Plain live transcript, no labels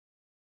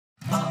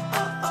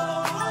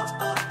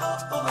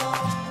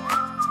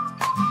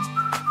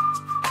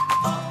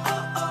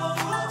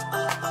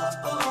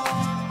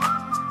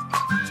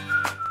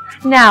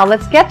Now,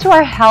 let's get to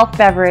our health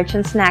beverage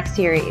and snack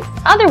series,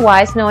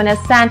 otherwise known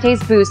as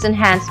Sante's Boost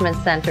Enhancement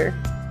Center.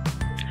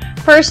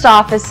 First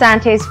off is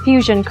Sante's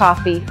Fusion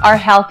Coffee, our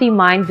healthy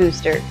mind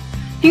booster.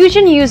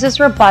 Fusion uses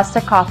Robusta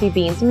coffee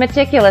beans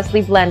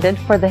meticulously blended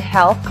for the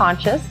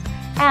health-conscious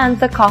and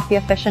the coffee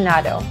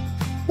aficionado.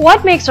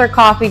 What makes our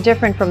coffee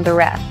different from the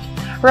rest?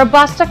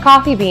 Robusta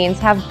coffee beans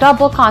have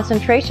double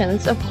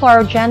concentrations of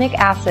chlorogenic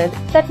acid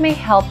that may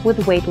help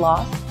with weight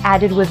loss,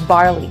 added with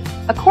barley.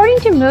 According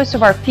to most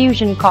of our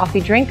Fusion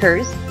coffee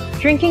drinkers,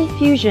 drinking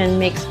Fusion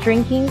makes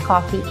drinking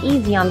coffee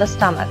easy on the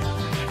stomach,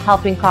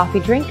 helping coffee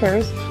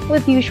drinkers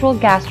with usual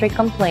gastric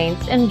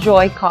complaints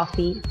enjoy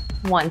coffee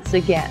once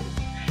again.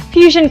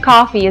 Fusion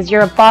coffee is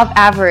your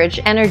above-average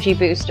energy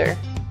booster.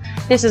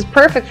 This is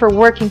perfect for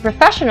working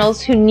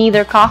professionals who need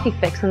their coffee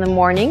fix in the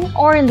morning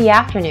or in the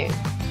afternoon.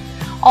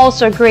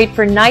 Also great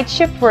for night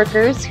shift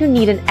workers who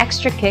need an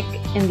extra kick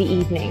in the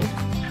evening.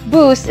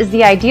 Boost is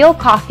the ideal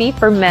coffee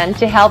for men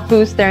to help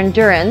boost their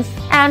endurance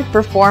and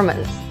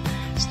performance.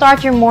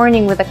 Start your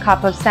morning with a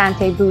cup of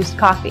Sante Boost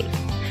coffee.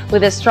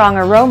 With a strong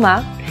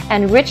aroma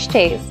and rich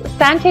taste,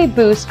 Sante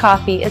Boost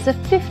coffee is a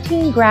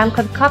 15-gram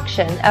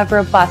concoction of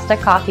Robusta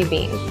coffee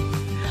beans,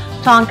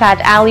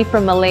 Tongkat Ali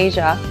from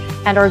Malaysia,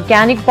 and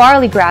organic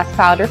barley grass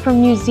powder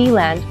from New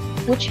Zealand,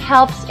 which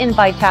helps in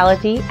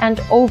vitality and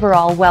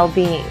overall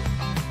well-being.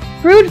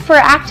 Brewed for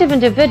active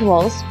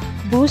individuals,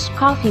 Boost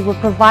coffee will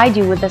provide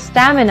you with the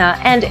stamina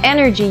and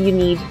energy you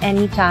need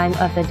any time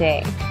of the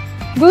day.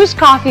 Boost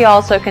coffee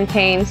also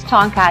contains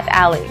Tongkat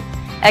Ali,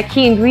 a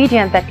key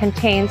ingredient that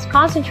contains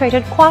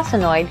concentrated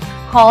quasinoid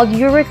called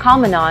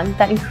uricamenon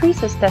that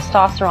increases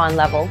testosterone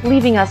level,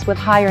 leaving us with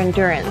higher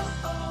endurance.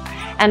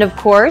 And of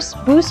course,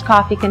 Boost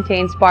coffee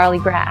contains barley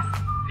grass,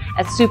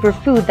 a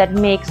superfood that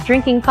makes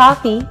drinking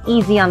coffee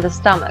easy on the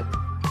stomach.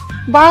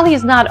 Barley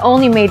is not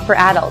only made for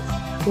adults.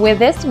 With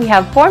this, we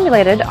have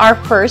formulated our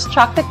first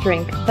chocolate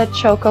drink, the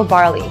Choco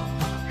Barley.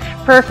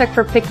 Perfect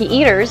for picky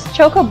eaters,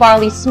 Choco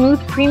Barley Smooth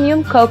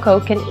Premium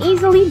Cocoa can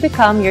easily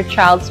become your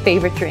child's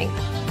favorite drink.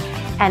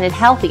 And it's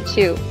healthy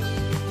too.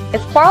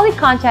 Its barley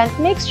content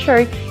makes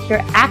sure your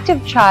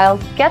active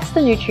child gets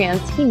the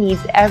nutrients he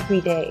needs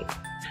every day.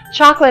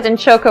 Chocolate and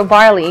Choco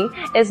Barley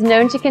is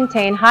known to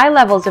contain high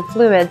levels of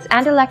fluids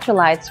and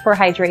electrolytes for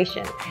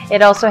hydration.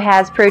 It also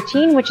has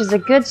protein, which is a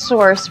good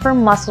source for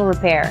muscle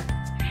repair.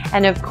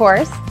 And of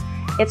course,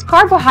 its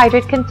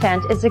carbohydrate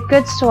content is a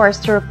good source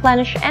to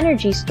replenish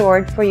energy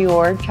stored for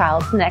your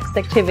child's next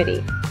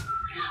activity.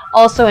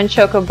 Also in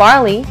Choco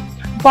Barley,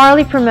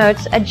 barley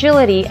promotes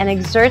agility and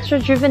exerts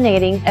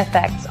rejuvenating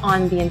effects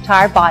on the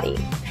entire body,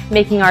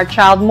 making our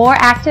child more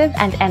active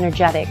and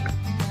energetic.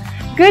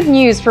 Good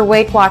news for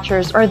Weight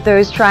Watchers or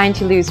those trying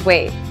to lose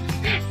weight.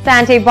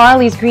 Sante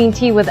Barley's green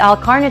tea with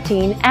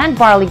L-carnitine and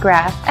barley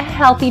grass, a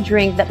healthy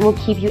drink that will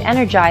keep you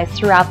energized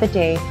throughout the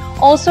day,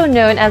 also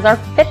known as our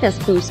fitness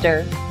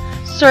booster.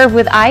 Serve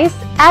with ice,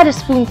 add a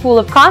spoonful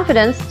of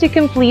confidence to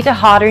complete a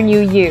hotter new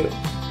you.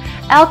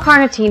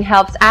 L-carnitine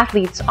helps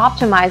athletes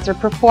optimize their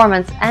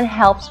performance and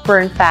helps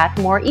burn fat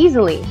more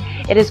easily.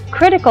 It is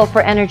critical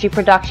for energy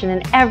production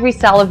in every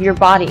cell of your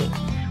body.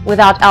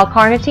 Without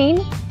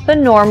L-carnitine, the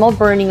normal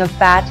burning of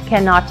fat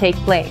cannot take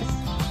place.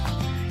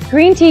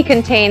 Green tea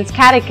contains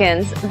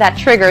catechins that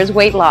triggers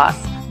weight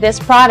loss. This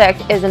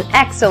product is an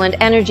excellent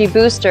energy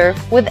booster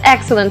with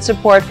excellent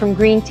support from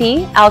green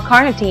tea,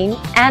 L-carnitine,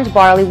 and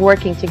barley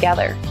working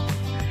together.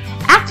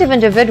 Active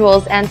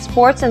individuals and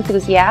sports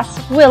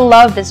enthusiasts will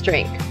love this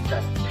drink.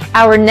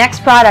 Our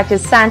next product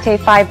is Sante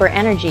Fiber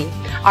Energy,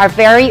 our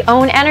very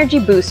own energy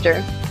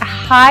booster, a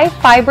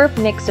high-fiber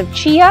mix of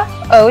chia,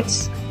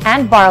 oats,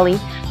 and barley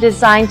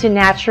designed to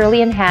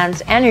naturally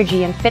enhance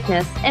energy and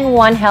fitness in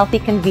one healthy,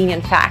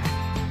 convenient pack.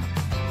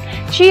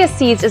 Chia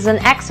seeds is an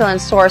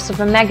excellent source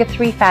of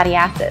omega-3 fatty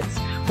acids,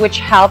 which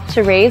help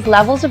to raise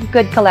levels of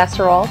good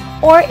cholesterol,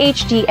 or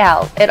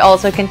HDL. It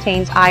also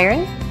contains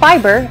iron,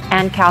 fiber,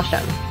 and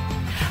calcium.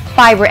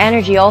 Fiber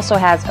Energy also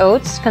has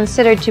oats,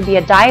 considered to be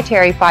a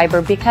dietary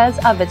fiber because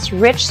of its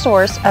rich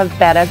source of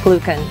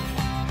beta-glucan.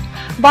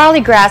 Barley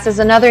grass is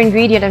another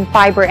ingredient in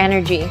Fiber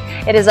Energy.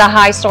 It is a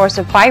high source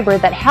of fiber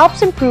that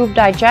helps improve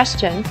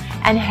digestion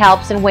and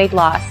helps in weight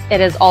loss.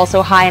 It is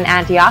also high in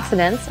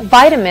antioxidants,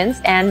 vitamins,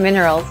 and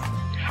minerals.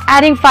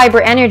 Adding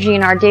Fiber Energy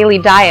in our daily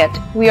diet,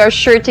 we are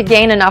sure to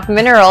gain enough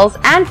minerals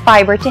and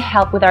fiber to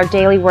help with our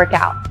daily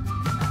workout.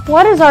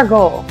 What is our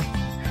goal?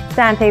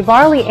 Sante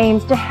Barley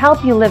aims to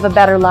help you live a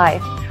better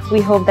life.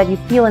 We hope that you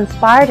feel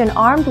inspired and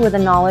armed with the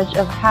knowledge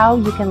of how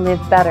you can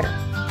live better.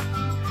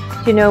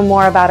 To know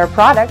more about our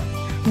products,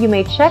 you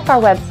may check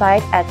our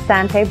website at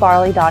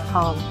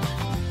santebarley.com.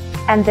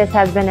 And this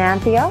has been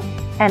Anthea,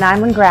 and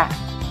I'm Ingrat.